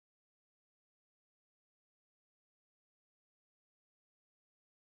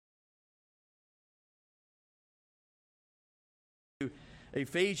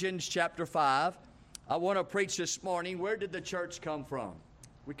Ephesians chapter 5. I want to preach this morning, where did the church come from?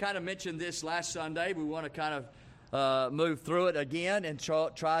 We kind of mentioned this last Sunday. We want to kind of move through it again and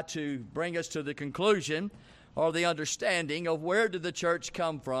try to bring us to the conclusion or the understanding of where did the church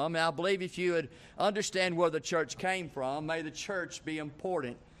come from. And I believe if you would understand where the church came from, may the church be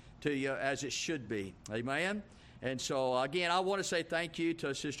important to you as it should be. Amen? And so, again, I want to say thank you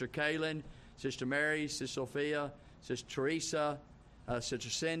to Sister Kaylin, Sister Mary, Sister Sophia, Sister Teresa, Sister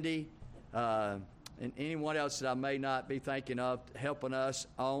Cindy, and anyone else that I may not be thinking of helping us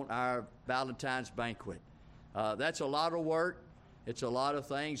on our Valentine's banquet. That's a lot of work. It's a lot of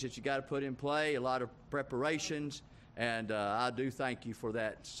things that you got to put in play, a lot of preparations, and I do thank you for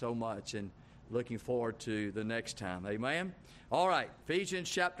that so much and looking forward to the next time. Amen? All right, Ephesians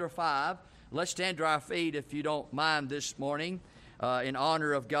chapter 5. Let's stand to our feet if you don't mind this morning in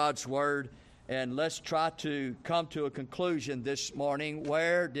honor of God's Word. And let's try to come to a conclusion this morning.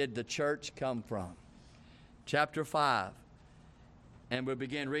 Where did the church come from? Chapter 5. And we'll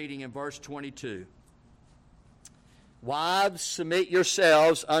begin reading in verse 22. Wives, submit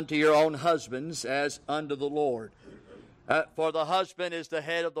yourselves unto your own husbands as unto the Lord. For the husband is the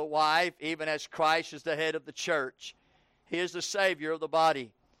head of the wife, even as Christ is the head of the church. He is the Savior of the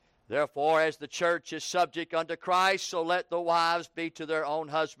body. Therefore, as the church is subject unto Christ, so let the wives be to their own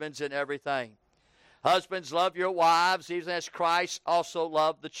husbands in everything. Husbands, love your wives, even as Christ also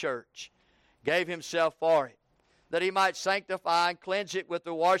loved the church, gave himself for it, that he might sanctify and cleanse it with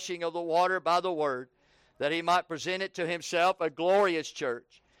the washing of the water by the word, that he might present it to himself a glorious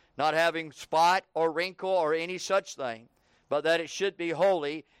church, not having spot or wrinkle or any such thing, but that it should be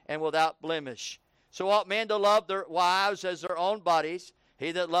holy and without blemish. So ought men to love their wives as their own bodies.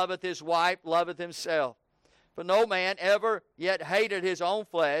 He that loveth his wife loveth himself. For no man ever yet hated his own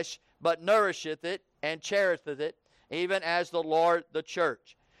flesh, but nourisheth it and cherisheth it, even as the Lord the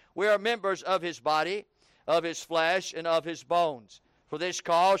church. We are members of his body, of his flesh, and of his bones. For this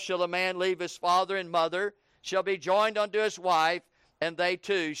cause shall a man leave his father and mother, shall be joined unto his wife, and they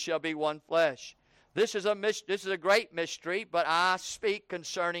two shall be one flesh. This is a great mystery, but I speak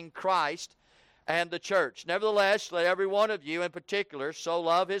concerning Christ and the church. Nevertheless, let every one of you in particular so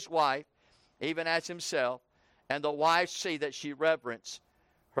love his wife, even as himself, and the wife see that she reverence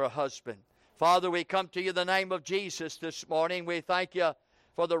her husband. Father, we come to you in the name of Jesus this morning. We thank you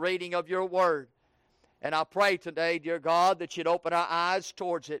for the reading of your word. And I pray today, dear God, that you'd open our eyes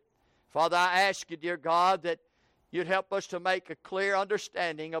towards it. Father, I ask you, dear God, that you'd help us to make a clear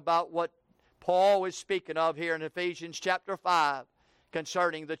understanding about what Paul is speaking of here in Ephesians chapter 5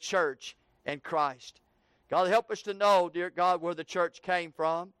 concerning the church and Christ. God, help us to know, dear God, where the church came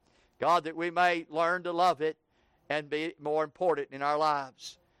from. God, that we may learn to love it and be more important in our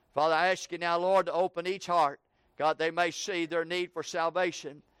lives. Father, I ask you now, Lord, to open each heart. God, they may see their need for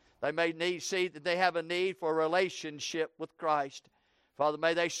salvation. They may see that they have a need for a relationship with Christ. Father,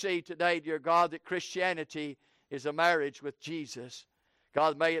 may they see today, dear God, that Christianity is a marriage with Jesus.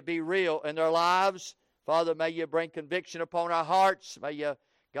 God, may it be real in their lives. Father, may you bring conviction upon our hearts. May you,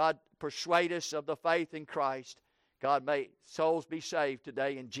 God, persuade us of the faith in Christ. God, may souls be saved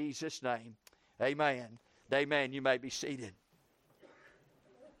today in Jesus' name. Amen. Amen. You may be seated.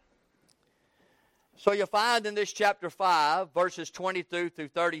 So you find in this chapter 5, verses 22 through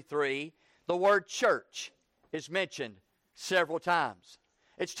 33, the word church is mentioned several times.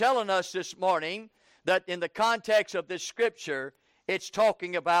 It's telling us this morning that in the context of this scripture, it's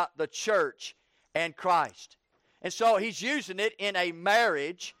talking about the church and Christ. And so he's using it in a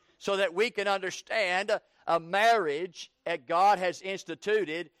marriage so that we can understand a marriage that God has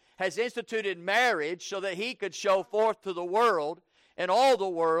instituted marriage so that he could show forth to the world and all the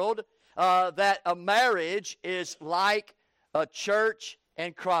world that a marriage is like a church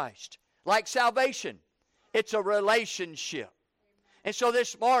and Christ. Like salvation. It's a relationship. And so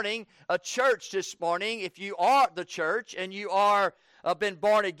this morning, a church this morning, if you are the church and you are been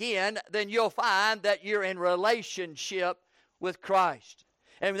born again, then you'll find that you're in relationship with Christ.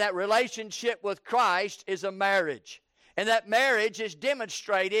 And that relationship with Christ is a marriage. And that marriage is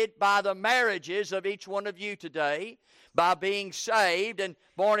demonstrated by the marriages of each one of you today, by being saved and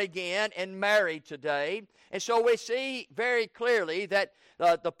born again and married today. And so we see very clearly that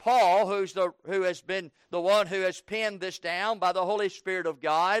the Paul, who has been the one who has penned this down by the Holy Spirit of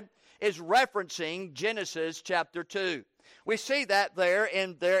God, is referencing Genesis chapter 2. We see that there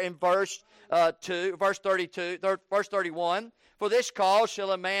in verse 31. For this cause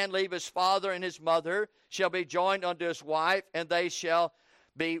shall a man leave his father and his mother, shall be joined unto his wife, and they shall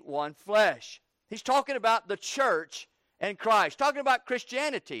be one flesh. He's talking about the church and Christ, talking about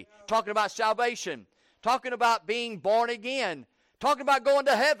Christianity, talking about salvation, talking about being born again, Talking about going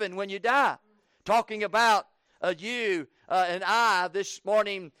to heaven when you die. Talking about you and I this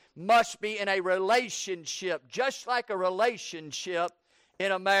morning must be in a relationship, just like a relationship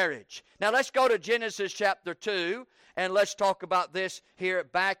in a marriage. Now let's go to Genesis chapter 2, and let's talk about this here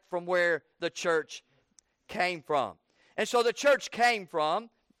back from where the church came from. And so the church came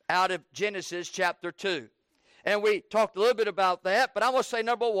from out of Genesis chapter 2. And we talked a little bit about that, but I want to say,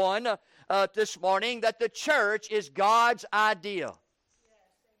 number one, this morning, that the church is God's idea.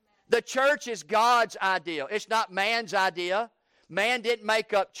 The church is God's idea. It's not man's idea. Man didn't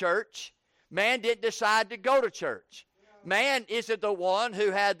make up church. Man didn't decide to go to church. Man isn't the one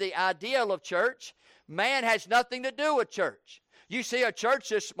who had the ideal of church. Man has nothing to do with church. You see a church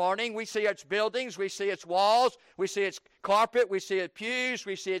this morning, we see its buildings, we see its walls, we see its carpet, we see its pews,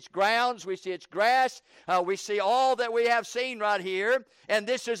 we see its grounds, we see its grass. We see all that we have seen right here, and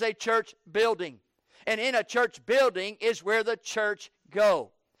this is a church building. And in a church building is where the church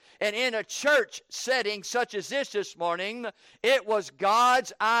go. And in a church setting such as this morning, it was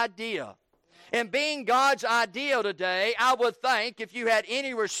God's idea. And being God's ideal today, I would think if you had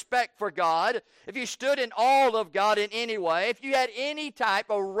any respect for God, if you stood in awe of God in any way, if you had any type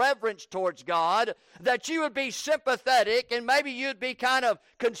of reverence towards God, that you would be sympathetic and maybe you'd be kind of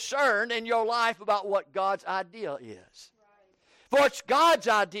concerned in your life about what God's ideal is. For it's God's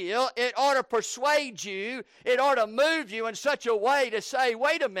ideal. It ought to persuade you. It ought to move you in such a way to say,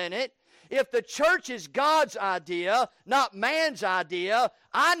 wait a minute, if the church is God's idea, not man's idea,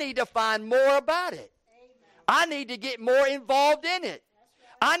 I need to find more about it. Amen. I need to get more involved in it.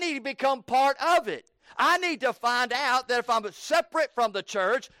 Right. I need to become part of it. I need to find out that if I'm separate from the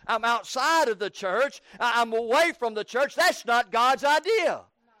church, I'm outside of the church, I'm away from the church, that's not God's idea.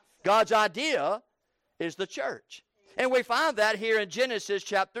 God's idea is the church. And we find that here in Genesis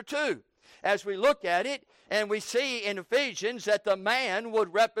chapter 2. As we look at it, and we see in Ephesians that the man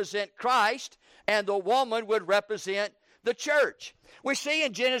would represent Christ and the woman would represent the church. We see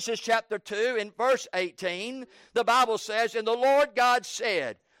in Genesis chapter 2 in verse 18, the Bible says, and the Lord God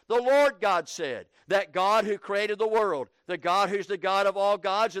said, that God who created the world, the God who's the God of all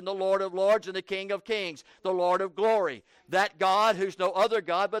gods and the Lord of lords and the King of kings, the Lord of glory, that God who's no other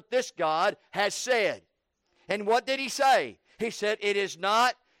God but this God has said. And what did he say? He said, it is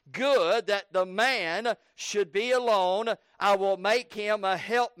not good that the man should be alone. I will make him a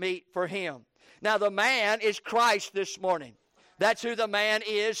helpmeet for him. Now the man is Christ this morning. That's who the man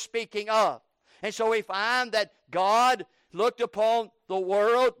is speaking of. And so we find that God looked upon the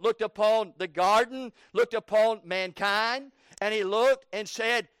world, looked upon the garden, looked upon mankind, and he looked and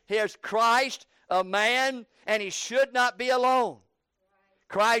said, here's Christ, a man, and he should not be alone.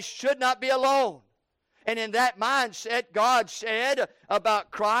 Christ should not be alone. And in that mindset, God said about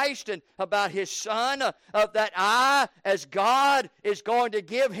Christ and about His Son, that I, as God, is going to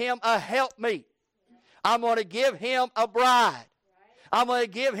give him a helpmeet. I'm going to give him a bride. I'm going to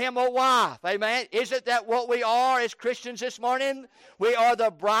give him a wife. Amen. Isn't that what we are as Christians this morning? We are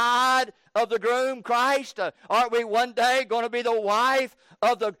the bride of the groom, Christ. Aren't we one day going to be the wife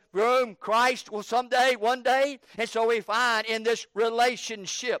of the groom, Christ? Well, someday, one day. And so we find in this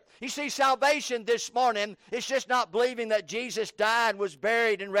relationship. You see, salvation this morning is just not believing that Jesus died, was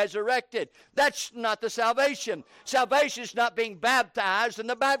buried, and resurrected. That's not the salvation. Salvation is not being baptized in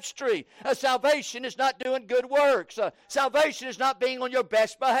the baptistry. Salvation is not doing good works. Salvation is not being on your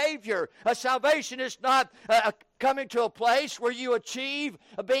best behavior. Salvation is not coming to a place where you achieve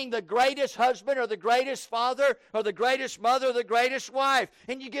being the greatest husband or the greatest father or the greatest mother or the greatest wife,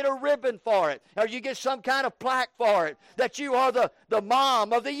 and you get a ribbon for it, or you get some kind of plaque for it, that you are the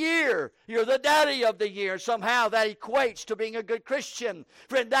mom of the year, you're the daddy of the year. Somehow that equates to being a good Christian.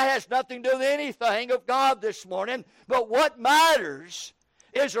 Friend, that has nothing to do with anything of God this morning, but what matters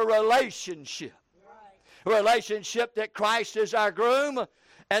is a relationship. A relationship that Christ is our groom,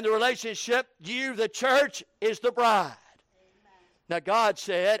 and the relationship, you, the church, is the bride. Amen. Now, God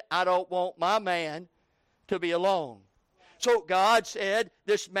said, I don't want my man to be alone. So God said,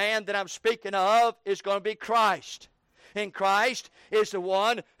 this man that I'm speaking of is going to be Christ. And Christ is the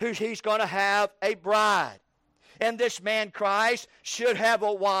one he's going to have a bride. And this man, Christ, should have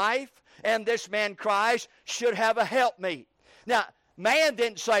a wife. And this man, Christ, should have a helpmeet. Now, man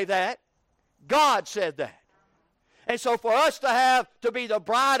didn't say that. God said that. And so for us to be the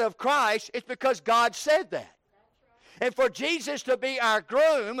bride of Christ, it's because God said that. And for Jesus to be our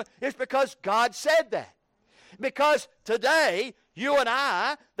groom, it's because God said that. Because today, you and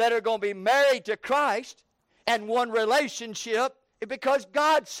I that are going to be married to Christ and one relationship, it's because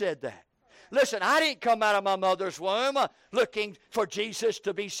God said that. Listen, I didn't come out of my mother's womb looking for Jesus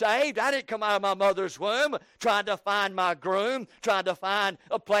to be saved. I didn't come out of my mother's womb trying to find my groom, trying to find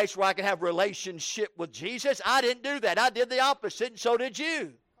a place where I can have a relationship with Jesus. I didn't do that. I did the opposite, and so did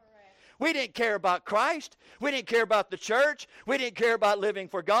you. We didn't care about Christ. We didn't care about the church. We didn't care about living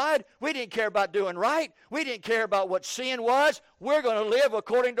for God. We didn't care about doing right. We didn't care about what sin was. We're going to live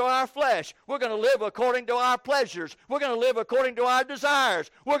according to our flesh. We're going to live according to our pleasures. We're going to live according to our desires.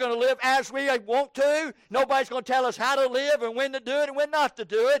 We're going to live as we want to. Nobody's going to tell us how to live and when to do it and when not to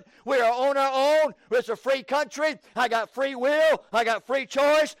do it. We are on our own. It's a free country. I got free will. I got free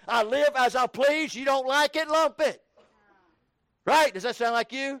choice. I live as I please. You don't like it, lump it. Right? Does that sound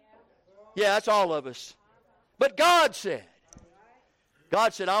like you? Yeah, that's all of us. But God said,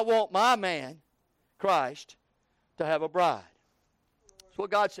 I want my man, Christ, to have a bride. That's what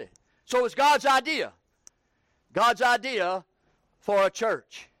God said. So it's God's idea. God's idea for a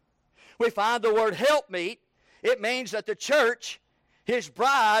church. We find the word helpmeet. It means that the church, his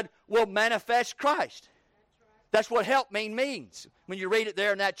bride, will manifest Christ. That's what helpmeet means. When you read it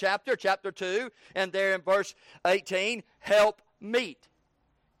there in that chapter 2, and there in verse 18, help meet.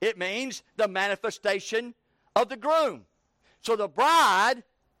 It means the manifestation of the groom. So the bride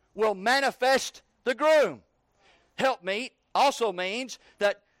will manifest the groom. Helpmeet also means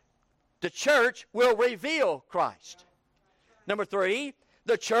that the church will reveal Christ. Number 3,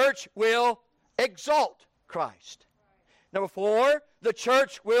 the church will exalt Christ. Number 4, the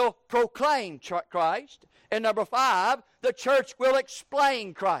church will proclaim Christ. And number 5, the church will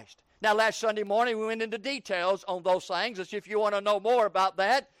explain Christ. Now, last Sunday morning, we went into details on those things. If you want to know more about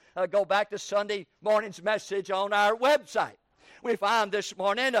that, go back to Sunday morning's message on our website. We find this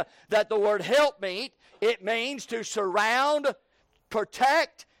morning that the word helpmeet, it means to surround,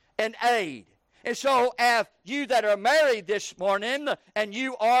 protect, and aid. And so, if you that are married this morning, and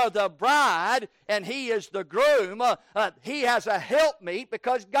you are the bride, and he is the groom, he has a helpmeet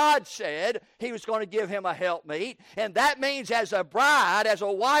because God said he was going to give him a helpmeet. And that means as a bride, as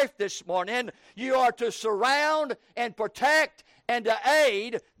a wife this morning, you are to surround and protect and to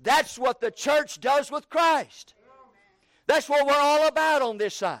aid. That's what the church does with Christ. That's what we're all about on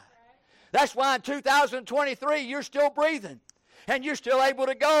this side. That's why in 2023, you're still breathing. And you're still able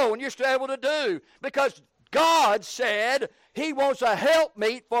to go, and you're still able to do. Because God said he wants a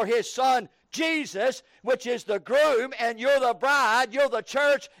helpmeet for his son Jesus, which is the groom, and you're the bride, you're the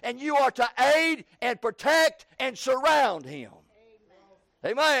church, and you are to aid and protect and surround him.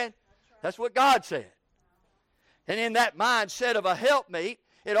 Amen. Amen. That's what God said. And in that mindset of a helpmeet,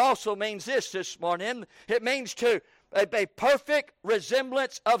 it also means this morning. It means to a perfect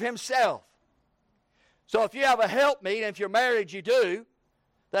resemblance of himself. So if you have a helpmeet, and if you're married you do,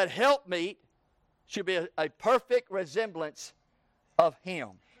 that helpmeet should be a perfect resemblance of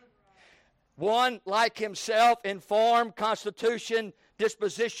him. One like himself in form, constitution,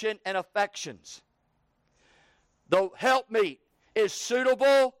 disposition, and affections. The helpmeet is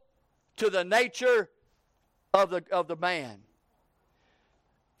suitable to the nature of the man.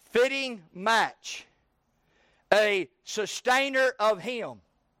 Fitting match. A sustainer of him.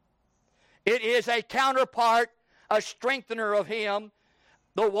 It is a counterpart, a strengthener of him,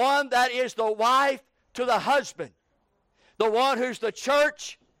 the one that is the wife to the husband, the one who's the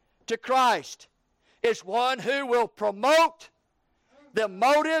church to Christ, is one who will promote the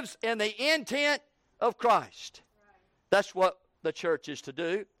motives and the intent of Christ. That's what the church is to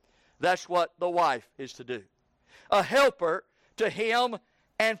do. That's what the wife is to do. A helper to him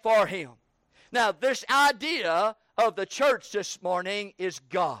and for him. Now, this idea of the church this morning is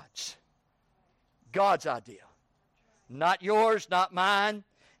God's. God's idea. Not yours, not mine.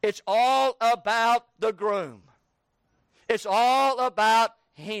 It's all about the groom. It's all about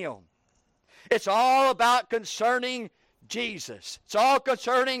him. It's all about concerning Jesus. It's all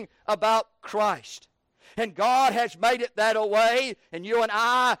concerning about Christ. And God has made it that way, and you and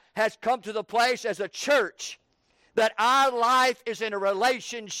I has come to the place as a church that our life is in a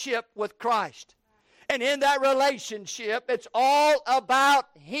relationship with Christ. And in that relationship, it's all about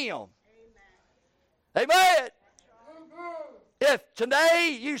him. Amen. If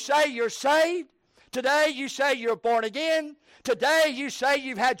today you say you're saved, today you say you're born again, today you say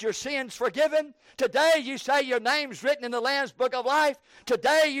you've had your sins forgiven, today you say your name's written in the Lamb's Book of Life,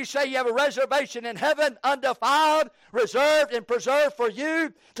 today you say you have a reservation in heaven, undefiled, reserved and preserved for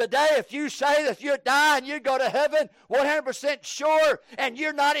you, today if you say that if you die and you go to heaven 100% sure, and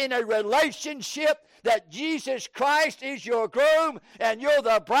you're not in a relationship that Jesus Christ is your groom and you're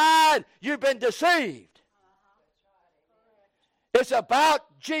the bride, you've been deceived. It's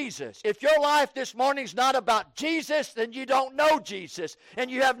about Jesus. If your life this morning is not about Jesus, then you don't know Jesus, and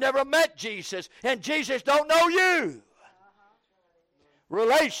you have never met Jesus, and Jesus don't know you.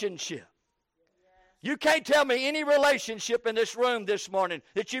 Relationship. You can't tell me any relationship in this room this morning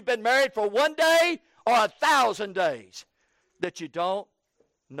that you've been married for 1 day or 1,000 days that you don't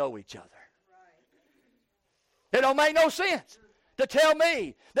know each other. It don't make no sense to tell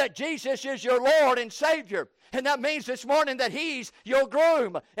me that Jesus is your Lord and Savior. And that means this morning that He's your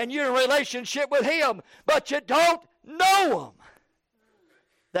groom and you're in a relationship with Him, but you don't know Him.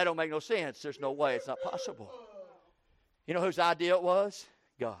 That don't make no sense. There's no way. It's not possible. You know whose idea it was?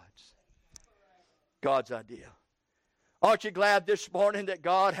 God's. God's idea. Aren't you glad this morning that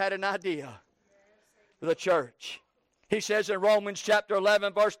God had an idea for the church? He says in Romans chapter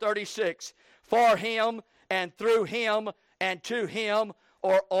 11, verse 36, for Him and through Him and to Him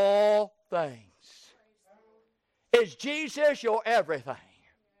are all things. Is Jesus your everything?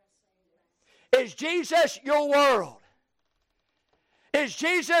 Is Jesus your world? Is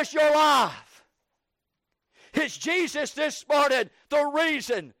Jesus your life? Is Jesus this morning the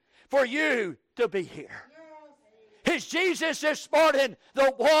reason for you to be here? Is Jesus this morning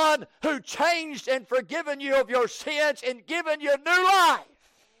the one who changed and forgiven you of your sins and given you new life?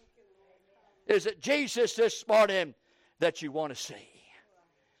 Is it Jesus this morning that you want to see?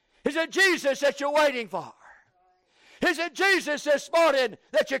 Is it Jesus that you're waiting for? Is it Jesus this morning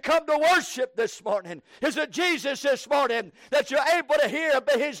that you come to worship this morning? Is it Jesus this morning that you're able to hear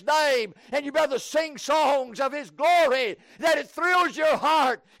His name and you're able to sing songs of His glory, that it thrills your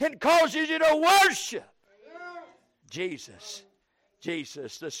heart and causes you to worship? Jesus.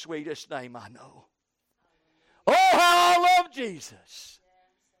 Jesus, the sweetest name I know. Oh, how I love Jesus.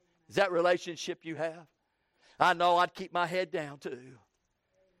 Is that relationship you have? I know I'd keep my head down too.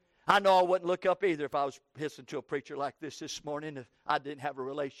 I know I wouldn't look up either if I was listening to a preacher like this morning if I didn't have a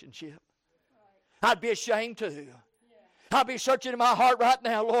relationship. I'd be ashamed too. I'd be searching in my heart right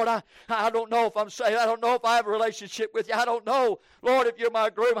now, Lord, I don't know if I'm saved. I don't know if I have a relationship with you. I don't know, Lord, if you're my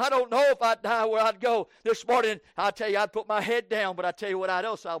groom. I don't know if I'd die where I'd go. This morning, I tell you, I'd put my head down, but I tell you what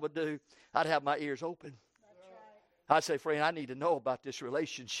else I would do. I'd have my ears open. I'd say, friend, I need to know about this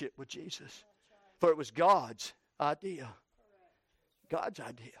relationship with Jesus. For it was God's idea. God's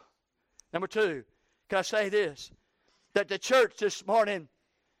idea. Number two, can I say this? That the church this morning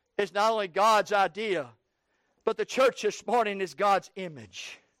is not only God's idea, but the church this morning is God's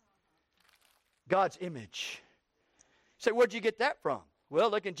image. God's image. You say, where'd you get that from?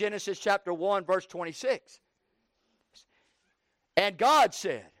 Well, look in Genesis chapter 1, verse 26. And God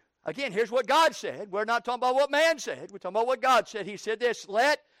said, again, here's what God said. We're not talking about what man said. We're talking about what God said. He said this,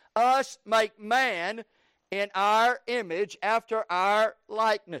 let us make man in our image after our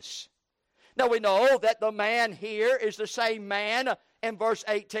likeness. Now we know that the man here is the same man in verse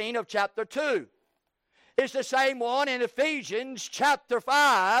 18 of chapter 2. It's the same one in Ephesians chapter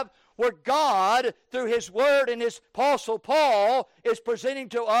 5 where God, through His Word and His Apostle Paul, is presenting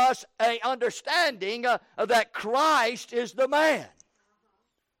to us an understanding that Christ is the man.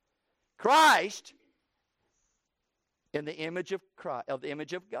 Christ in the image of Christ, of the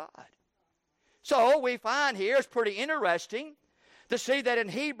image of God. So we find here, it's pretty interesting to see that in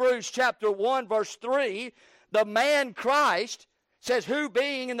Hebrews chapter 1 verse 3, the man Christ says, who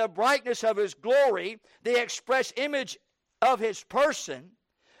being in the brightness of His glory, the express image of His person,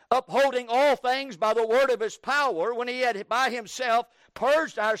 upholding all things by the word of His power, when He had by Himself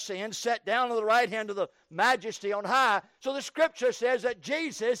purged our sins, sat down on the right hand of the Majesty on high. So the Scripture says that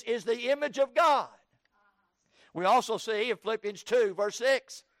Jesus is the image of God. We also see in Philippians 2 verse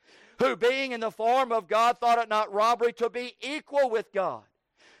 6, who being in the form of God thought it not robbery to be equal with God.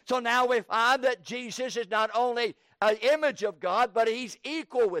 So now we find that Jesus is not only an image of God, but He's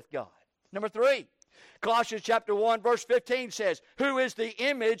equal with God. Number 3, Colossians chapter 1 verse 15 says, who is the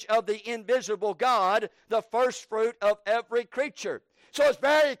image of the invisible God, the first fruit of every creature. So it's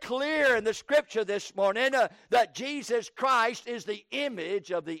very clear in the Scripture this morning that Jesus Christ is the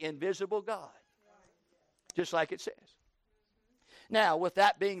image of the invisible God. Just like it says. Now, with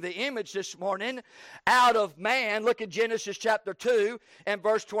that being the image this morning, out of man, look at Genesis chapter 2 and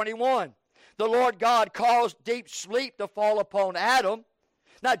verse 21. The Lord God caused deep sleep to fall upon Adam.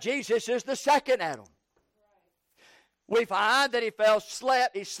 Now, Jesus is the second Adam. We find that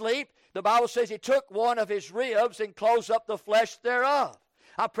he sleep. The Bible says He took one of His ribs and closed up the flesh thereof.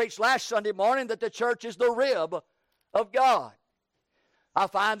 I preached last Sunday morning that the church is the rib of God. I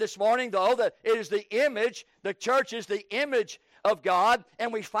find this morning, though, that it is the image, the church is the image of God,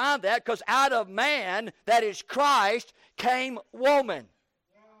 and we find that because out of man, that is Christ, came woman.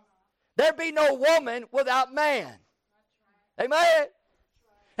 There'd be no woman without man. Amen.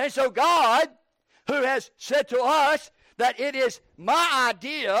 And so God, who has said to us that it is my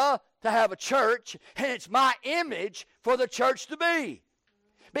idea to have a church, and it's my image for the church to be.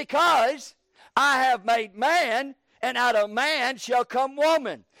 Because I have made man, and out of man shall come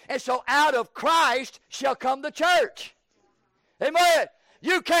woman. And so out of Christ shall come the church. Amen.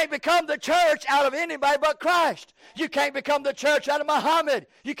 You can't become the church out of anybody but Christ. You can't become the church out of Muhammad.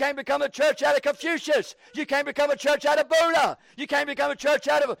 You can't become a church out of Confucius. You can't become a church out of Buddha. You can't become a church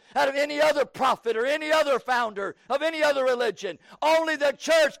out of any other prophet or any other founder of any other religion. Only the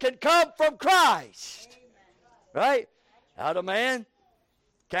church can come from Christ. Right? Out of man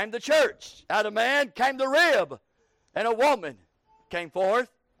came the church. Out of man came the rib. And a woman came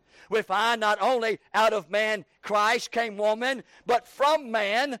forth. We find not only out of man Christ came woman, but from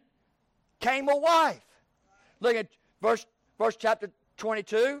man came a wife. Look at verse chapter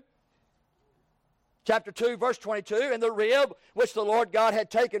 22. Chapter 2, verse 22. And the rib which the Lord God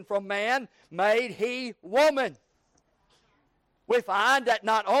had taken from man made he woman. We find that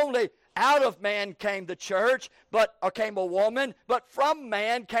not only out of man came the church, or came a woman, but from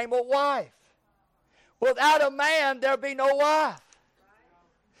man came a wife. Without a man, there be no wife.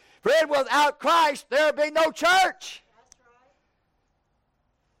 Friend, without Christ, there be no church.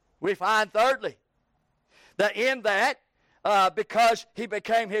 We find, thirdly, that in that, because he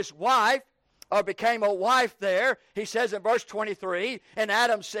became his wife, or became a wife there, he says in verse 23, and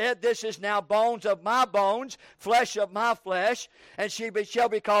Adam said, this is now bones of my bones, flesh of my flesh, and she shall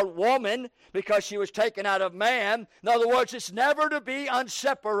be called woman, because she was taken out of man. In other words, it's never to be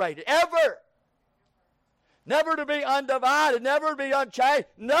unseparated, ever. Never to be undivided, never to be unchanged.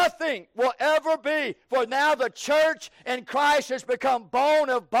 Nothing will ever be. For now the church in Christ has become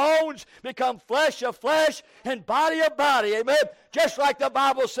bone of bones, become flesh of flesh, and body of body. Amen. Just like the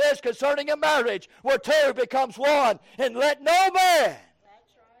Bible says concerning a marriage, where two becomes one. And let no man,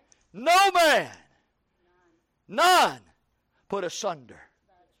 none put asunder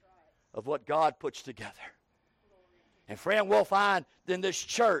of what God puts together. And friend, we'll find in this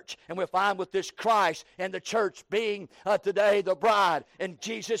church, and we'll find with this Christ and the church being today the bride, and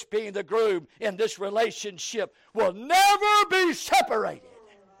Jesus being the groom, in this relationship will never be separated.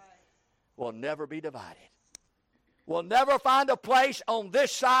 Will never be divided. We'll never find a place on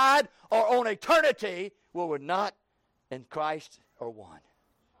this side or on eternity where we're not in Christ or one.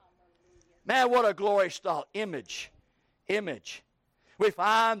 Man, what a glorious thought. Image. We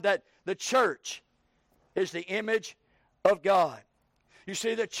find that the church is the image of God. You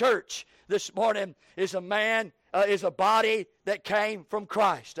see, the church this morning is a body that came from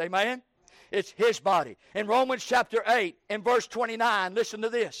Christ. Amen? It's his body. In Romans chapter 8, in verse 29, listen to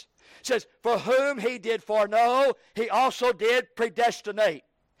this. It says, for whom he did foreknow, he also did predestinate.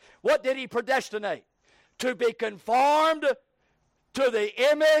 What did he predestinate? To be conformed to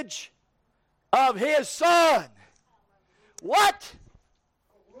the image of his Son. What?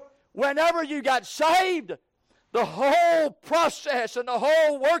 Whenever you got saved, the whole process and the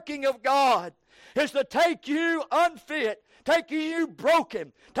whole working of God is to take you unfit, taking you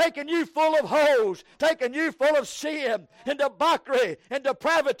broken, taking you full of holes, taking you full of sin and debauchery and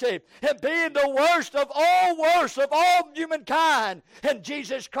depravity, and being the worst of all humankind. And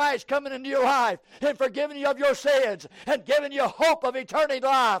Jesus Christ coming into your life and forgiving you of your sins and giving you hope of eternal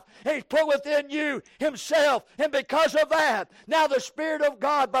life. And he's put within you himself. And because of that, now the Spirit of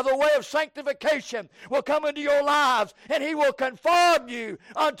God, by the way of sanctification, will come into your lives, and he will conform you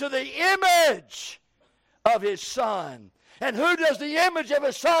unto the image of his Son. And who does the image of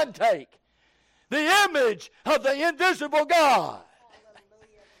his Son take? The image of the invisible God.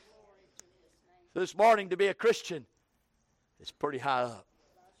 This morning, to be a Christian is pretty high up.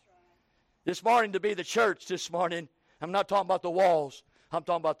 This morning, to be the church this morning, I'm not talking about the walls. I'm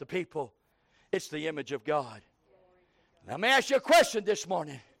talking about the people. It's the image of God. Now, let me ask you a question this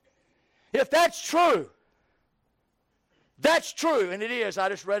morning. If that's true, and it is. I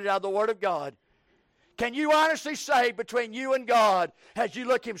just read it out of the Word of God. Can you honestly say, between you and God, as you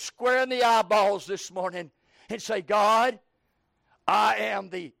look him square in the eyeballs this morning and say, God, I am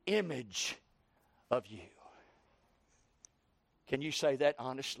the image of you? Can you say that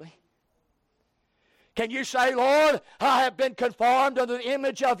honestly? Can you say, Lord, I have been conformed to the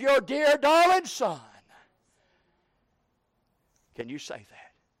image of your dear darling Son? Can you say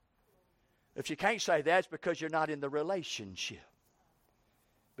that? If you can't say that, it's because you're not in the relationship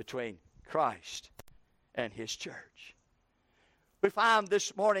between Christ and his church. We find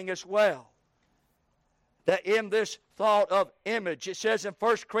this morning as well that in this thought of image, it says in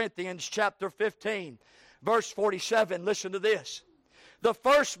 1 Corinthians chapter 15, verse 47, listen to this. The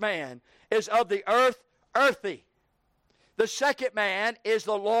first man is of the earth, earthy. The second man is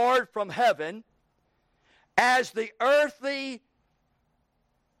the Lord from heaven. As the earthly,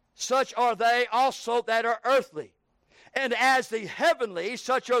 such are they also that are earthly. And as the heavenly,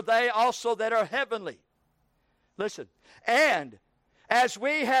 such are they also that are heavenly. Listen. And as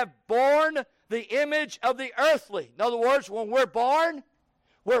we have borne the image of the earthly. In other words, when we're born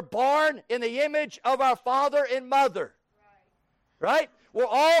in the image of our father and mother. Right? We're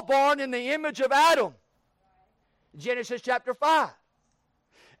all born in the image of Adam. Genesis chapter 5.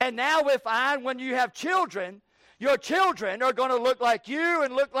 And now we find when you have children, your children are going to look like you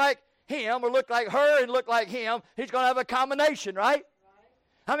and look like him, or look like her and look like him. He's going to have a combination, right?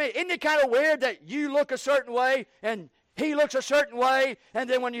 I mean, isn't it kind of weird that you look a certain way and he looks a certain way, and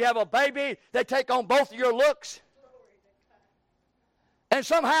then when you have a baby, they take on both of your looks? And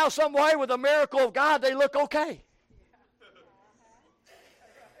somehow, some way, with the miracle of God, they look okay.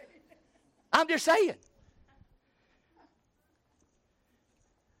 I'm just saying.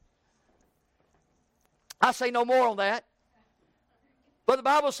 I say no more on that. But the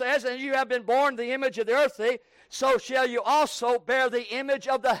Bible says, and you have been born the image of the earthly, so shall you also bear the image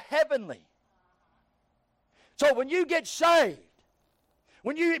of the heavenly. So when you get saved,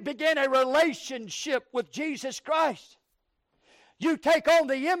 when you begin a relationship with Jesus Christ, you take on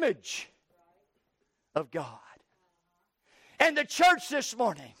the image of God. And the church this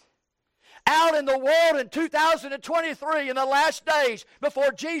morning, out in the world in 2023, in the last days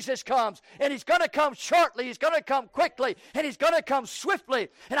before Jesus comes, and He's going to come shortly, He's going to come quickly, and He's going to come swiftly.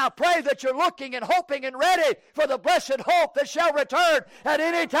 And I pray that you're looking and hoping and ready for the blessed hope that shall return at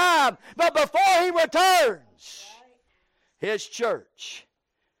any time. But before He returns, His church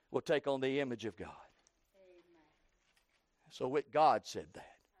will take on the image of God. So God said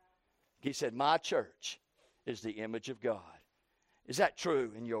that. He said, my church is the image of God. Is that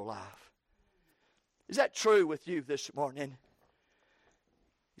true in your life? Is that true with you this morning?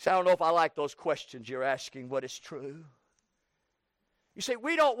 You say, I don't know if I like those questions you're asking, what is true. You see,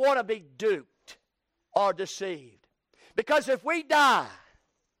 we don't want to be duped or deceived. Because if we die,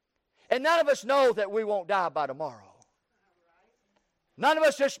 and none of us know that we won't die by tomorrow. None of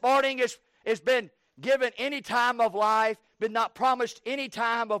us this morning has been given any time of life, been not promised any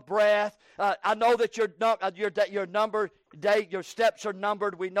time of breath. I know that your number, your steps are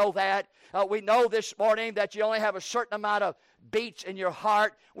numbered. We know that. We know this morning that you only have a certain amount of beats in your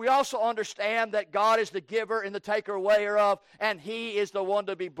heart. We also understand that God is the giver and the taker away of, and He is the one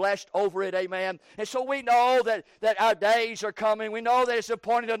to be blessed over it. Amen. And so we know that our days are coming. We know that it's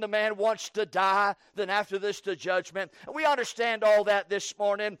appointed unto man once to die, then after this to judgment. We understand all that this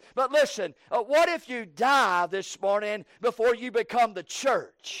morning. But listen, what if you die this morning before you become the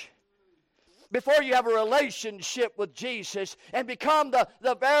church? Before you have a relationship with Jesus and become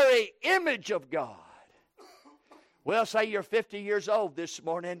the very image of God? Well, say you're 50 years old this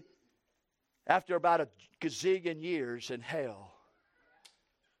morning, after about a gazillion years in hell.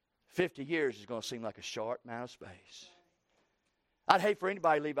 50 years is going to seem like a short amount of space. I'd hate for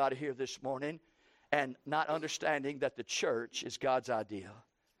anybody to leave out of here this morning and not understanding that the church is God's idea,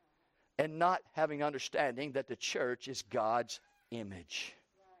 and not having understanding that the church is God's image.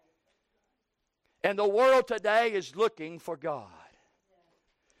 And the world today is looking for God.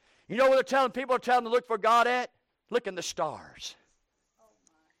 You know what they're telling people? Are telling them to look for God at? Look in the stars.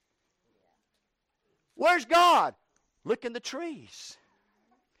 Where's God? Look in the trees.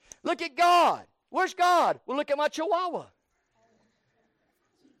 Look at God. Where's God? Well, look at my chihuahua.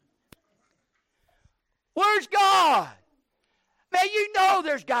 Where's God? Man, you know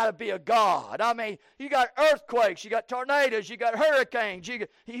there's got to be a God. I mean, you got earthquakes, you got tornadoes, you got hurricanes,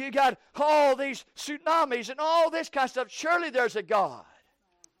 you got all these tsunamis and all this kind of stuff. Surely there's a God.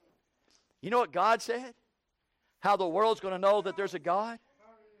 You know what God said? How the world's going to know that there's a God?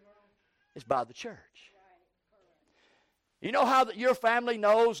 It's by the church. You know how your family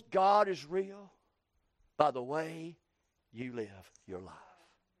knows God is real? By the way you live your life.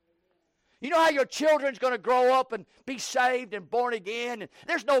 You know how your children's going to grow up and be saved and born again? And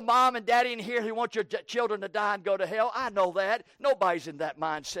there's no mom and daddy in here who want your children to die and go to hell. I know that. Nobody's in that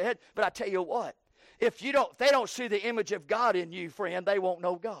mindset. But I tell you what, if they don't see the image of God in you, friend, they won't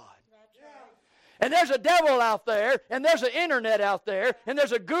know God. And there's a devil out there, and there's an internet out there, and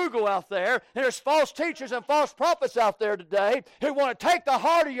there's a Google out there, and there's false teachers and false prophets out there today who want to take the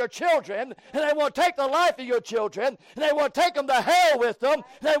heart of your children, and they want to take the life of your children, and they want to take them to hell with them, and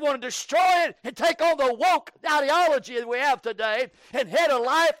they want to destroy it and take on the woke ideology that we have today and head a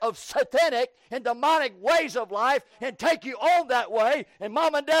life of satanic and demonic ways of life and take you on that way. And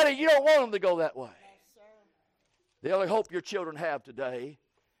mom and daddy, you don't want them to go that way. The only hope your children have today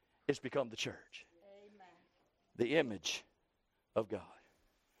is become the church. the image of God.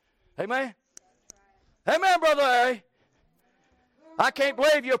 Amen? Amen, Brother Larry. I can't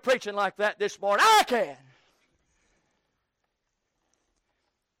believe you're preaching like that this morning. I can.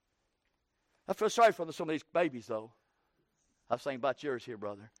 I feel sorry for some of these babies, though. I was thinking about yours here,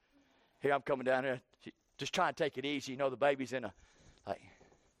 brother. Here I'm coming down here, just trying to take it easy. You know, the baby's in a, like,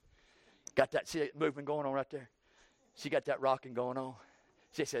 got that, see that movement going on right there? She got that rocking going on.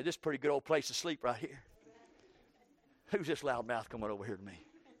 She said, this is a pretty good old place to sleep right here. Who's this loudmouth coming over here to me?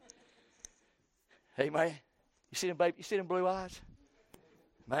 Hey, man, you see them, baby? You see them blue eyes?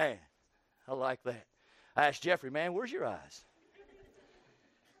 Man, I like that. I asked Jeffrey, man, where's your eyes?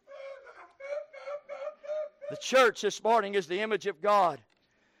 The church this morning is the image of God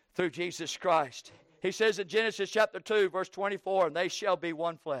through Jesus Christ. He says in Genesis chapter 2, verse 24, and they shall be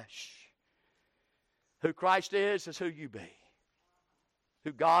one flesh. Who Christ is who you be.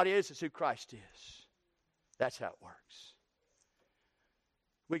 Who God is who Christ is. That's how it works.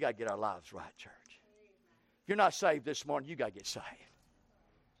 We got to get our lives right, church. If you're not saved this morning, you got to get saved.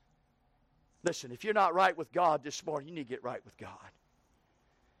 Listen, if you're not right with God this morning, you need to get right with God.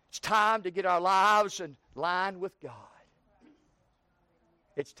 It's time to get our lives in line with God.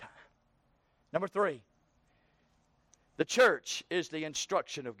 It's time. Number 3, the church is the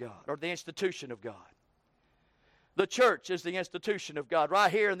instruction of God, or the institution of God. The church is the institution of God.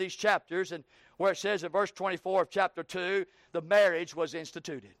 Right here in these chapters, and where it says in verse 24 of chapter 2, the marriage was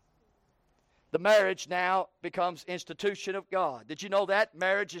instituted. The marriage now becomes institution of God. Did you know that?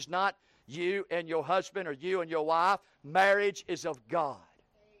 Marriage is not you and your husband or you and your wife. Marriage is of God.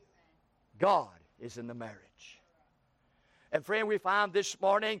 God is in the marriage. And friend, we find this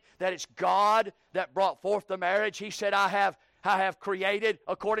morning that it's God that brought forth the marriage. He said, I have created,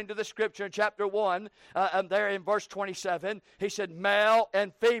 according to the scripture in chapter 1, and there in verse 27, he said, male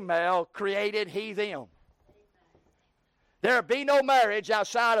and female created he them. There be no marriage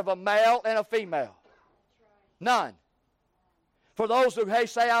outside of a male and a female. None. For those who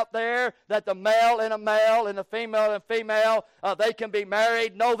say out there that the male and a male and the female and female, they can be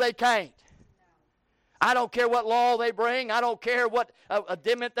married. No, they can't. I don't care what law they bring. I don't care what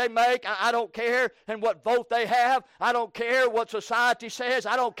amendment they make. I don't care and what vote they have. I don't care what society says.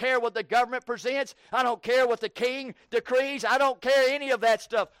 I don't care what the government presents. I don't care what the king decrees. I don't care any of that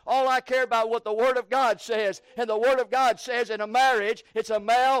stuff. All I care about what the Word of God says. And the Word of God says in a marriage, it's a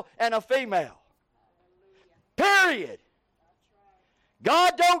male and a female. Period.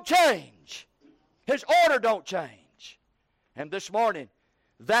 God don't change. His order don't change. And this morning,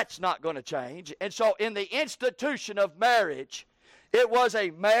 that's not going to change. And so in the institution of marriage, it was a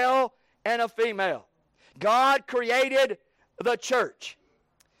male and a female. God created the church.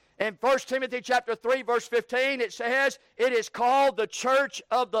 In 1 Timothy chapter 3, verse 15, it says, it is called the church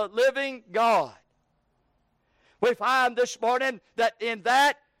of the living God. We find this morning that in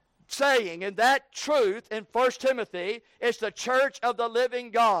that saying, in that truth in 1 Timothy, it's the church of the living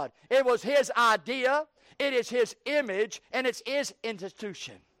God. It was his idea. It is his image, and it's his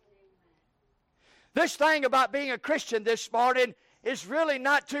institution. This thing about being a Christian this morning is really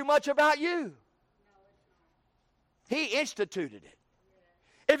not too much about you. He instituted it.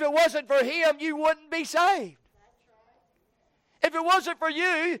 If it wasn't for him, you wouldn't be saved. If it wasn't for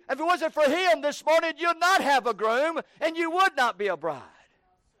you, if it wasn't for him this morning, you'd not have a groom, and you would not be a bride.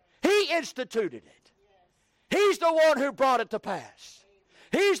 He instituted it. He's the one who brought it to pass.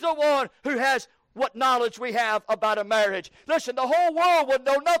 He's the one who has what knowledge we have about a marriage. Listen, the whole world would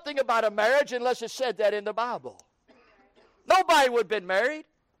know nothing about a marriage unless it said that in the Bible. Nobody would have been married.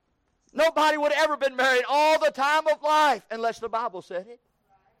 Nobody would have ever been married all the time of life unless the Bible said it.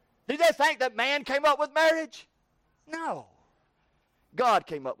 Did they think that man came up with marriage? No. God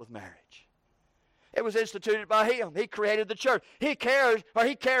came up with marriage. It was instituted by him. He created the church. He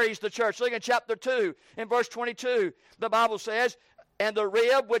carries the church. Look in chapter 2, in verse 22, the Bible says, and the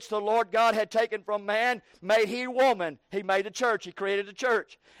rib which the Lord God had taken from man made he woman. He made the church. He created the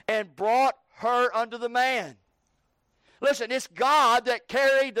church. And brought her unto the man. Listen, it's God that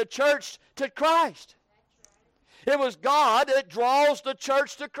carried the church to Christ. It was God that draws the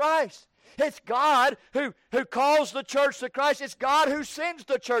church to Christ. It's God who calls the church to Christ. It's God who sends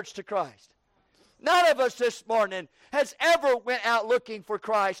the church to Christ. None of us this morning has ever went out looking for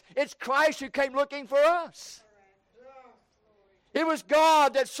Christ. It's Christ who came looking for us. It was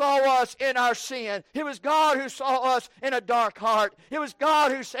God that saw us in our sin. It was God who saw us in a dark heart. It was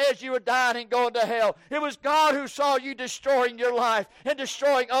God who says you were dying and going to hell. It was God who saw you destroying your life and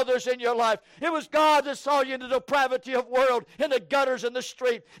destroying others in your life. It was God that saw you in the depravity of the world, in the gutters and the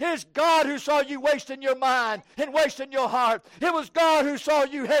street. It is God who saw you wasting your mind and wasting your heart. It was God who saw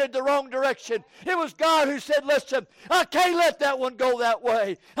you headed the wrong direction. It was God who said, listen, I can't let that one go that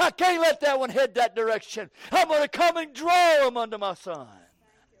way. I can't let that one head that direction. I'm going to come and draw them unto my Son.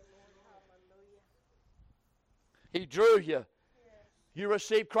 He drew you. You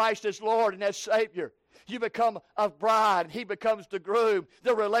receive Christ as Lord and as Savior. You become a bride, and He becomes the groom.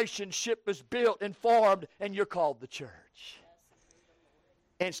 The relationship is built and formed, and you're called the church.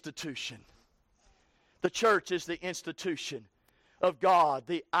 Institution. The church is the institution of God,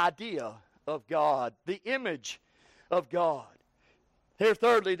 the idea of God, the image of God. Here,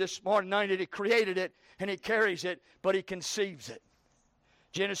 thirdly, this morning, not that He created it and He carries it, but He conceives it.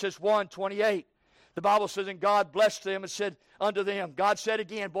 Genesis 1:28. The Bible says, and God blessed them and said unto them, God said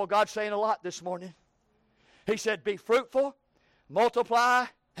again, boy, God's saying a lot this morning. He said, be fruitful, multiply,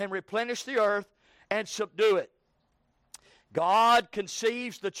 and replenish the earth, and subdue it. God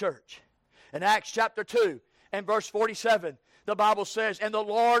conceives the church. In Acts chapter 2 and verse 47, the Bible says, and the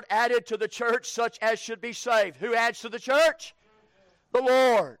Lord added to the church such as should be saved. Who adds to the church? The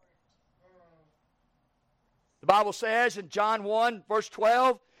Lord. The Bible says in John 1, verse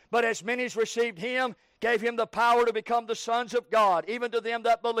 12, but as many as received Him, gave Him the power to become the sons of God, even to them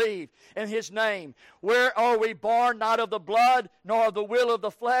that believe in His name. Where are we born? Not of the blood, nor of the will of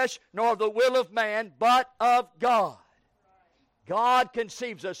the flesh, nor of the will of man, but of God. God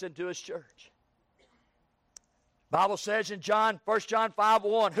conceives us into His church. The Bible says in 1 John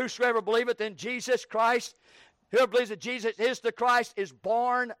 5:1, whosoever believeth in Jesus Christ, whoever believes that Jesus is the Christ, is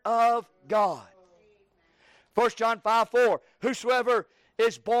born of God. 1 John 5:4, whosoever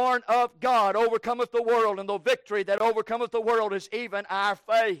is born of God overcometh the world, and the victory that overcometh the world is even our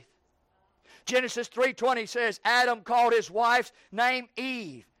faith. Genesis 3:20 says, Adam called his wife's name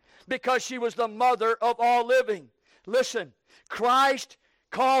Eve because she was the mother of all living. Listen, Christ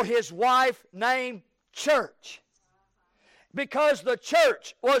called His wife name Church because the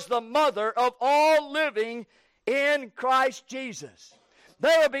church was the mother of all living in Christ Jesus.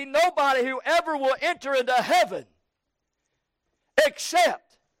 There will be nobody who ever will enter into heaven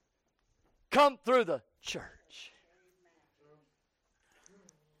except come through the church.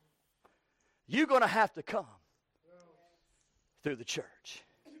 You're going to have to come through the church.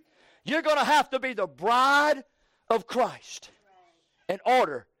 You're going to have to be the bride of Christ in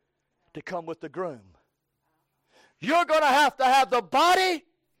order to come with the groom. You're going to have the body.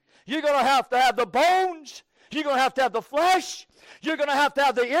 You're going to have the bones. You're going to have the flesh. You're going to have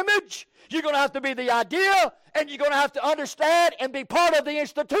the image. You're going to have to be the idea. And you're going to have to understand and be part of the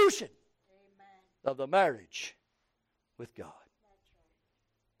institution of the marriage with God.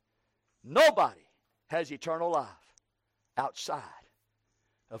 Nobody has eternal life outside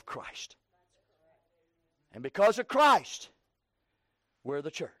of Christ. And because of Christ, we're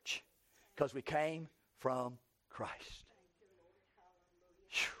the church. Because we came from Christ.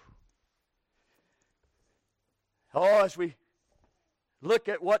 Whew. Oh, as we look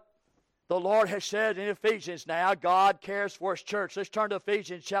at what the Lord has said in Ephesians now, God cares for His church. Let's turn to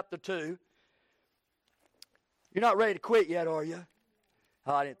Ephesians chapter 2. You're not ready to quit yet, are you?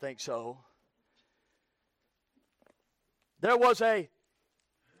 Oh, I didn't think so. There was a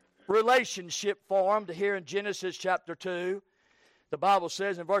relationship formed here in Genesis chapter 2. The Bible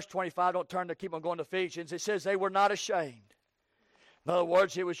says in verse 25, don't turn to keep on going to Ephesians, it says they were not ashamed. In other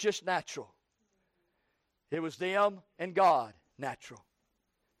words, it was just natural. It was them and God, natural.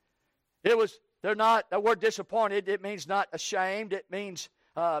 They're not, the word disappointed, it means not ashamed. It means,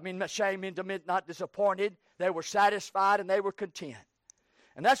 ashamed means not disappointed. They were satisfied and they were content.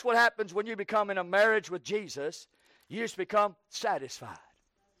 And that's what happens when you become in a marriage with Jesus. You just become satisfied.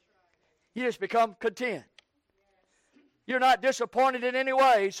 You just become content. You're not disappointed in any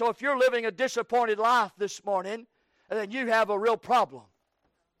way. So if you're living a disappointed life this morning, then you have a real problem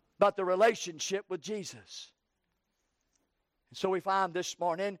about the relationship with Jesus. And so we find this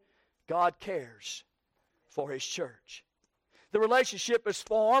morning, God cares for His church. The relationship is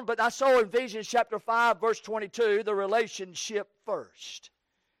formed, but I saw in Ephesians chapter 5, verse 22, the relationship first.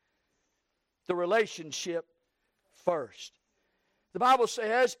 The relationship first. The Bible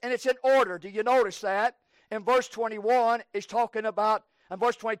says, and it's in order. Do you notice that? In verse 21, it's talking about, in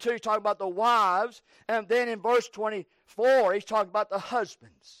verse 22, he's talking about the wives, and then in verse 24, he's talking about the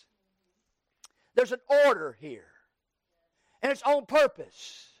husbands. There's an order here, and it's on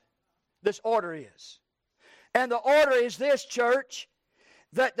purpose. This order is. And the order is this, church,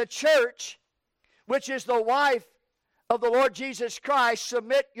 that the church, which is the wife of the Lord Jesus Christ,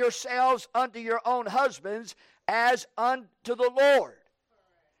 submit yourselves unto your own husbands as unto the Lord.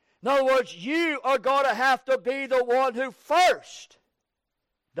 In other words, you are going to have to be the one who first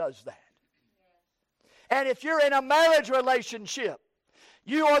does that. And if you're in a marriage relationship,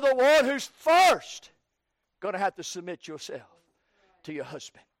 you are the one who's first going to have to submit yourself to your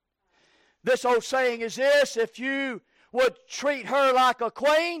husband. This old saying is this: if you would treat her like a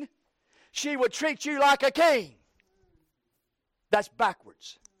queen, she would treat you like a king. That's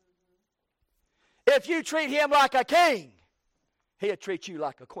backwards. If you treat him like a king, he'll treat you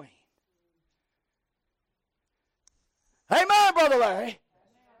like a queen. Amen, Brother Larry.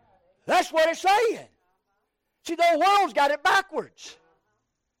 That's what it's saying. See, the world's got it backwards.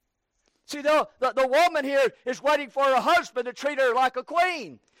 See, the woman here is waiting for her husband to treat her like a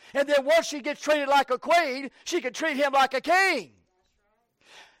queen. And then once she gets treated like a queen, she can treat him like a king.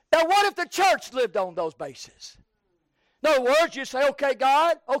 Now, what if the church lived on those bases? In other words, you say, okay,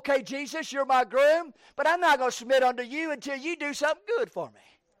 God, okay, Jesus, you're my groom, but I'm not going to submit unto you until you do something good for me.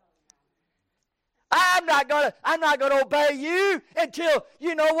 I'm not going to obey you until,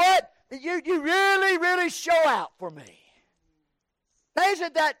 you know what, you really, really show out for me. Now,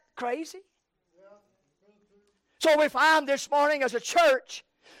 isn't that crazy? So if I'm this morning as a church,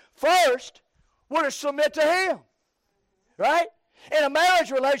 first, we're to submit to him. Right? In a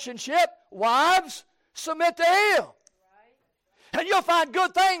marriage relationship, wives, submit to him. And you'll find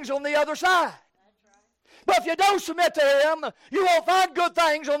good things on the other side. But if you don't submit to him, you won't find good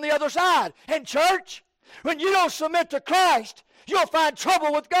things on the other side. And church, when you don't submit to Christ, you'll find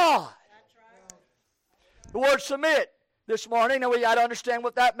trouble with God. The word submit this morning, and we got to understand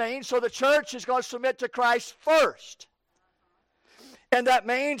what that means. So the church is going to submit to Christ first. And that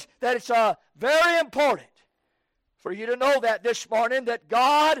means that it's very important for you to know that this morning, that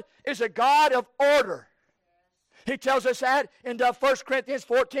God is a God of order. He tells us that in 1 Corinthians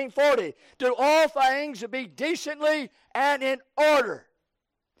 14:40. Do all things to be decently and in order.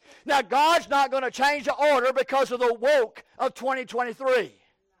 Now, God's not going to change the order because of the woke of 2023.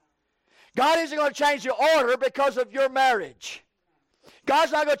 God isn't going to change the order because of your marriage.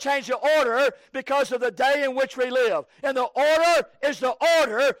 God's not going to change the order because of the day in which we live. And the order is the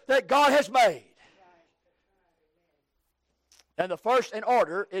order that God has made. And the first in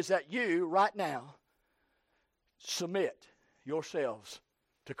order is that you, right now, submit yourselves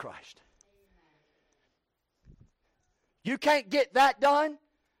to Christ. You can't get that done,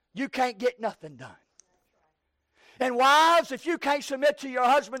 you can't get nothing done. And wives, if you can't submit to your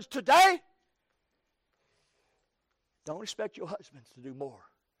husbands today, don't expect your husbands to do more.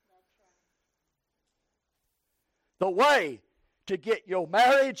 The way to get your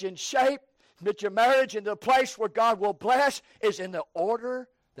marriage in shape, get your marriage into a place where God will bless, is in the order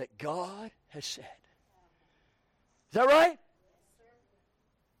that God has set. Is that right?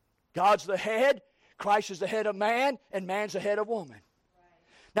 God's the head, Christ is the head of man, and man's the head of woman.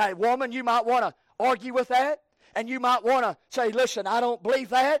 Now, woman, you might want to argue with that, and you might want to say, listen, I don't believe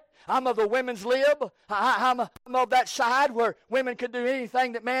that. I'm of the women's lib. I'm of that side where women can do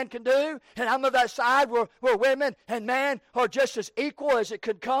anything that man can do. And I'm of that side where women and man are just as equal as it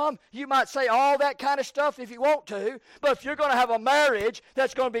could come. You might say all that kind of stuff if you want to. But if you're going to have a marriage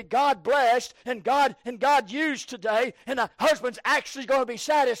that's going to be God blessed and God used today, and the husband's actually going to be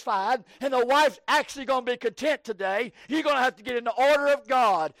satisfied and the wife's actually going to be content today, you're going to have to get in the order of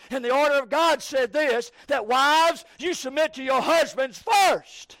God. And the order of God said this, that wives, you submit to your husbands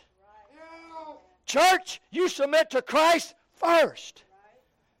first. Church, you submit to Christ first.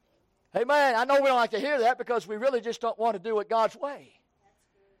 Amen. I know we don't like to hear that because we really just don't want to do it God's way.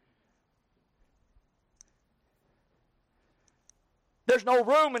 There's no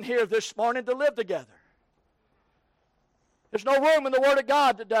room in here this morning to live together. There's no room in the Word of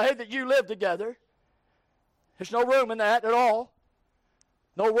God today that you live together. There's no room in that at all.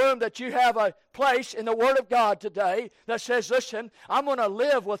 No room that you have a place in the Word of God today that says, listen, I'm going to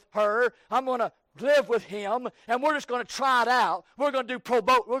live with her. I'm going to live with him, and we're just going to try it out. We're going to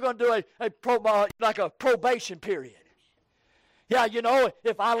do a probation period. Yeah, you know,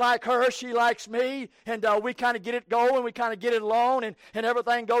 if I like her, she likes me, and we kind of get it going, we kind of get it along, and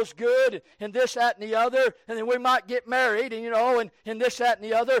everything goes good, and this, that, and the other, and then we might get married, and you know, and this, that, and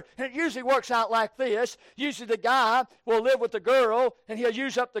the other, and it usually works out like this. Usually the guy will live with the girl, and he'll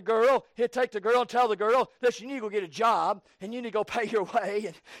use up the girl, he'll take the girl and tell the girl, listen, you need to go get a job, and you need to go pay your way,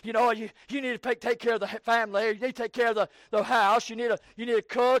 and you know, you need to take care of the family, you need to take care of the house, you need to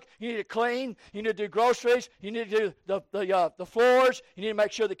cook, you need to clean, you need to do groceries, you need to do the floor floors. You need to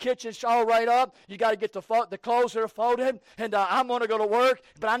make sure the kitchen's all right up. You got to get the clothes that are folded. And I'm going to go to work,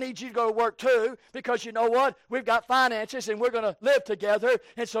 but I need you to go to work too, because you know what? We've got finances and we're going to live together.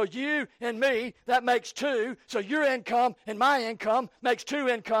 And so you and me, that makes two. So your income and my income makes two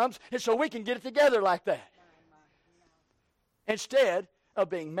incomes. And so we can get it together like that. Instead of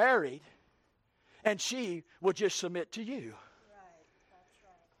being married, and she will just submit to you.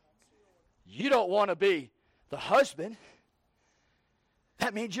 You don't want to be the husband.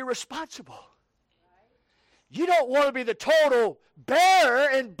 That means you're responsible. You don't want to be the total bearer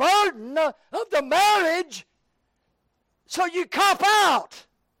and burden of the marriage, so you cop out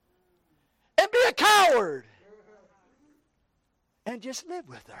and be a coward and just live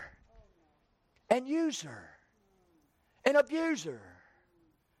with her and use her and abuse her.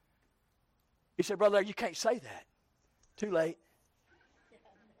 You say, Brother, you can't say that. Too late.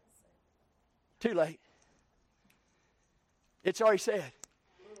 Too late. It's already said.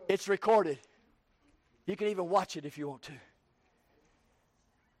 It's recorded. You can even watch it if you want to.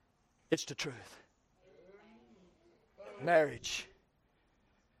 It's the truth. Marriage.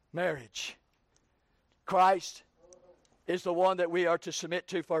 Marriage. Christ is the one that we are to submit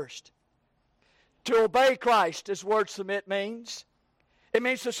to first. To obey Christ, as the word submit means. It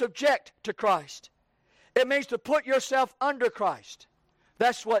means to subject to Christ. It means to put yourself under Christ.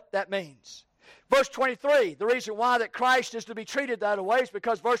 That's what that means. Verse 23, the reason why that Christ is to be treated that way is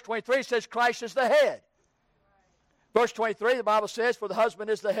because verse 23 says Christ is the head. Verse 23, the Bible says, for the husband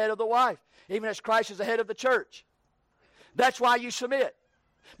is the head of the wife, even as Christ is the head of the church. That's why you submit,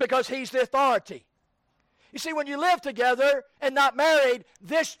 because he's the authority. You see, when you live together and not married,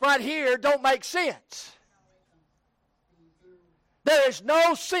 this right here don't make sense. There is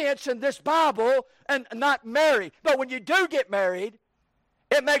no sense in this Bible and not married. But when you do get married,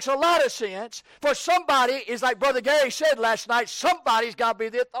 it makes a lot of sense. For somebody, is like Brother Gary said last night, somebody's got to be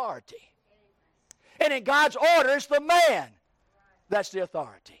the authority. And in God's order, it's the man that's the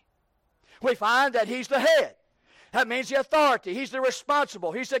authority. We find that he's the head. That means the authority. He's the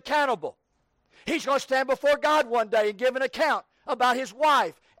responsible. He's accountable. He's going to stand before God one day and give an account about his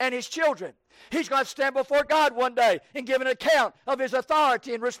wife and his children. He's going to stand before God one day and give an account of his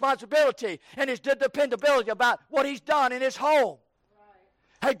authority and responsibility and his dependability about what he's done in his home.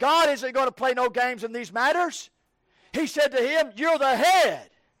 Hey, God isn't going to play no games in these matters. He said to him, you're the head.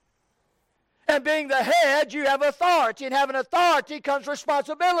 And being the head, you have authority. And having authority comes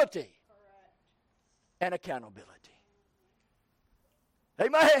responsibility and accountability.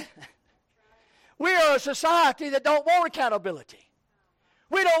 Amen. We are a society that don't want accountability.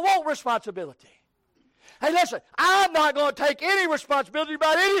 We don't want responsibility. Hey, listen, I'm not going to take any responsibility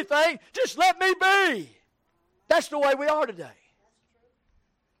about anything. Just let me be. That's the way we are today.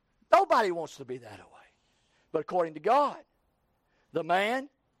 Nobody wants to be that way. But according to God, the man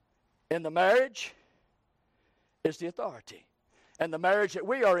in the marriage is the authority. And the marriage that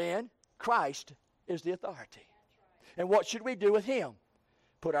we are in, Christ is the authority. And what should we do with him?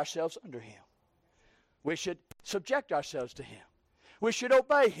 Put ourselves under him. We should subject ourselves to him. We should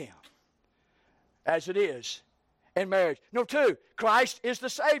obey him as it is in marriage. Number 2, Christ is the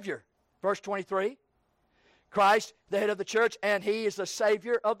Savior. Verse 23. Christ, the head of the church, and he is the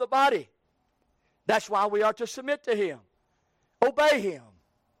Savior of the body. That's why we are to submit to him. Obey him.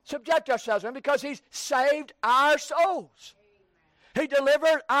 Subject ourselves to him because he's saved our souls. He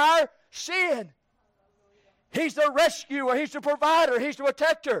delivered our sin. He's the rescuer. He's the provider. He's the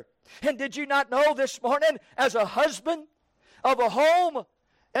protector. And did you not know this morning, as a husband of a home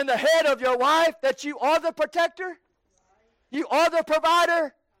and the head of your wife, that you are the protector? You are the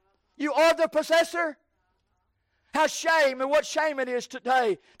provider? You are the possessor? How shame and what shame it is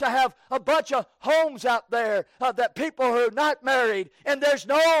today to have a bunch of homes out there that people who are not married and there's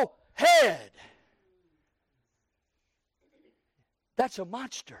no head. That's a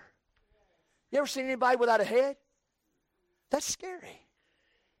monster. You ever seen anybody without a head? That's scary.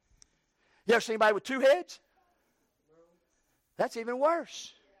 You ever seen anybody with 2 heads? That's even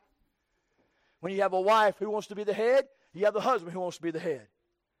worse. When you have a wife who wants to be the head, you have the husband who wants to be the head.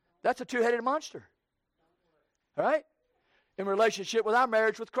 That's a 2-headed monster. All right? In relationship with our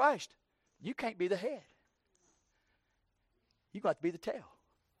marriage with Christ, you can't be the head. You've got to be the tail.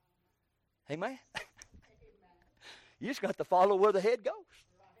 Amen? You just got to follow where the head goes.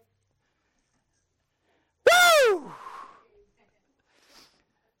 Woo!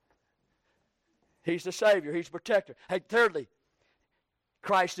 He's the Savior. He's the protector. Hey, thirdly,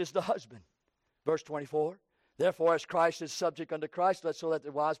 Christ is the husband. Verse 24. Therefore, as Christ is subject unto Christ, so let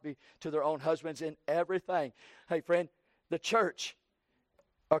the wives be to their own husbands in everything. Hey, friend, the church,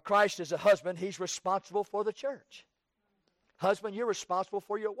 or Christ is a husband, he's responsible for the church. Husband, you're responsible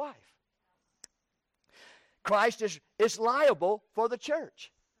for your wife. Christ is liable for the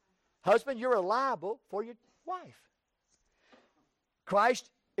church. Husband, you're liable for your wife.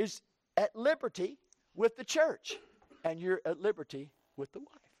 Christ is at liberty with the church, and you're at liberty with the wife.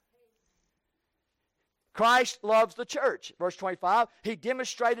 Christ loves the church. Verse 25, He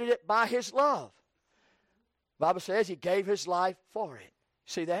demonstrated it by His love. The Bible says He gave His life for it.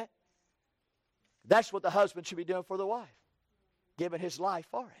 See that? That's what the husband should be doing for the wife, giving his life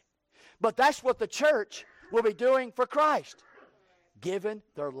for it. But that's what the church will be doing for Christ, giving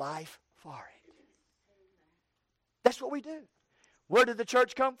their life for it. That's what we do. Where did the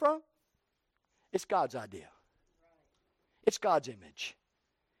church come from? It's God's idea. It's God's image.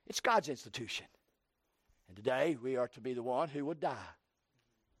 It's God's institution. And today we are to be the one who would die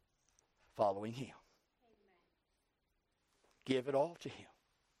following Him. Give it all to Him.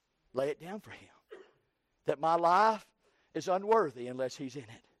 Lay it down for Him. That my life is unworthy unless He's in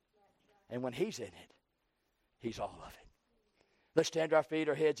it. And when He's in it, He's all of it. Let's stand to our feet,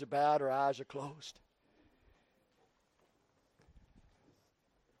 our heads are bowed, our eyes are closed.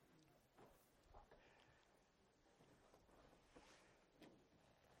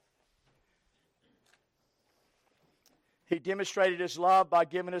 He demonstrated His love by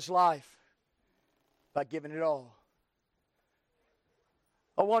giving His life, by giving it all.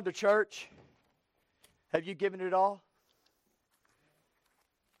 I wonder, church, have you given it all?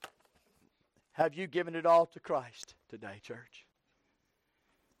 Have you given it all to Christ today, church?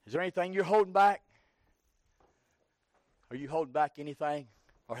 Is there anything you're holding back? Are you holding back anything?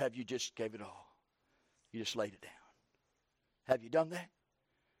 Or have you just gave it all? You just laid it down. Have you done that?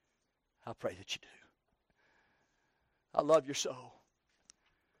 I pray that you do. I love your soul.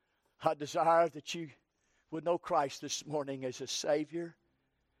 I desire that you would know Christ this morning as a Savior,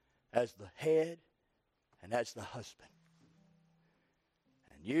 as the head, and as the husband.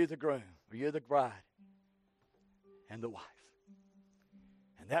 And you the groom, or you're the bride, and the wife.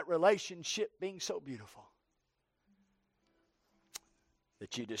 And that relationship being so beautiful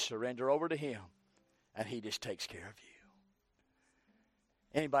that you just surrender over to Him and He just takes care of you.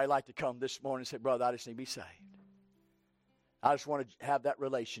 Anybody like to come this morning and say, brother, I just need to be saved. I just want to have that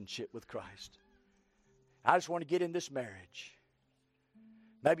relationship with Christ. I just want to get in this marriage.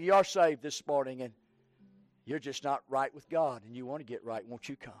 Maybe you are saved this morning and you're just not right with God and you want to get right. Won't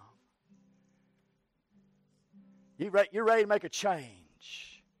you come? You're ready to make a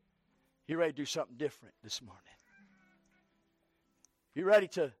change. You're ready to do something different this morning. You're ready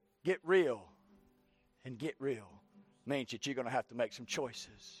to get real. And get real means that you're going to have to make some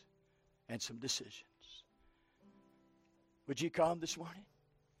choices and some decisions. Would you come this morning?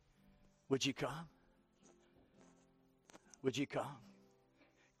 Would you come? Would you come?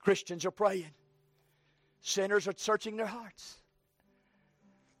 Christians are praying. Sinners are searching their hearts.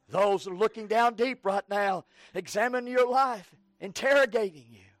 Those are looking down deep right now, examining your life, interrogating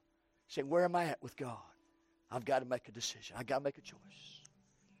you, saying, where am I at with God? I've got to make a decision. I've got to make a choice.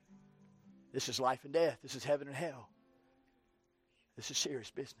 This is life and death. This is heaven and hell. This is serious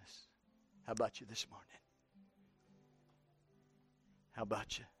business. How about you this morning? How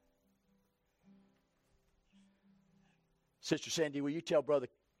about you? Sister Cindy, will you tell Brother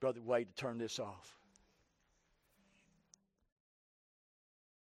Wade to turn this off?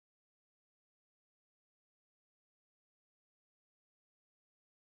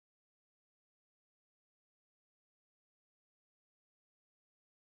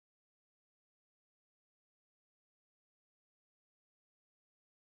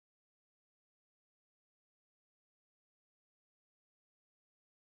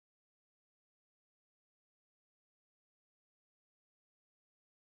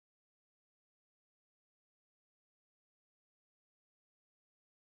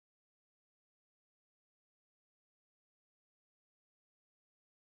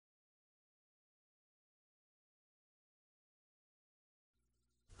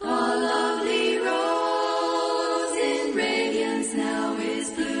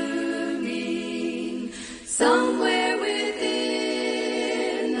 Somewhere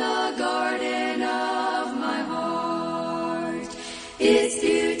within the garden of my heart, its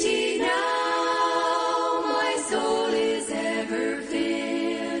beauty now my soul is ever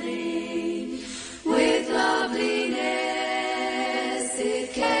filling with loveliness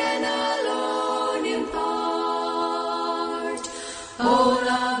it can alone impart. Oh,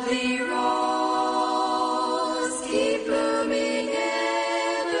 lovely rose, keep blooming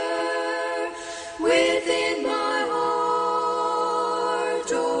ever within my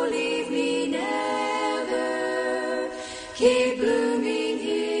heart. Oh, leave me never. Keep blooming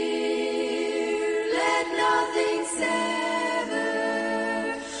here. Let nothing separate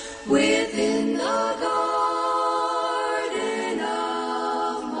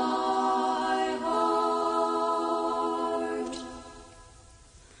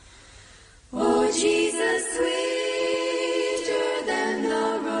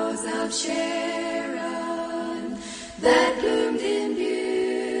of Sharon, that bloomed in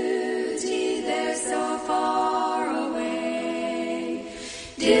beauty there so far away.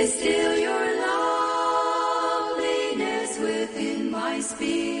 Distill your loveliness within my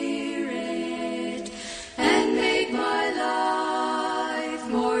spirit, and make my life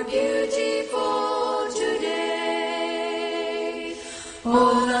more beautiful today.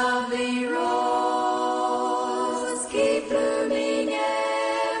 Oh, lovely rose, keep blooming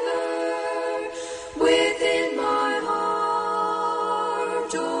ever within my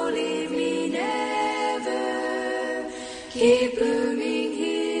heart. Oh, leave me never. Keep blooming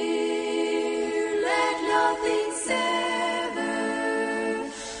here, let nothing sever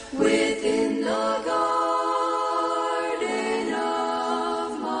with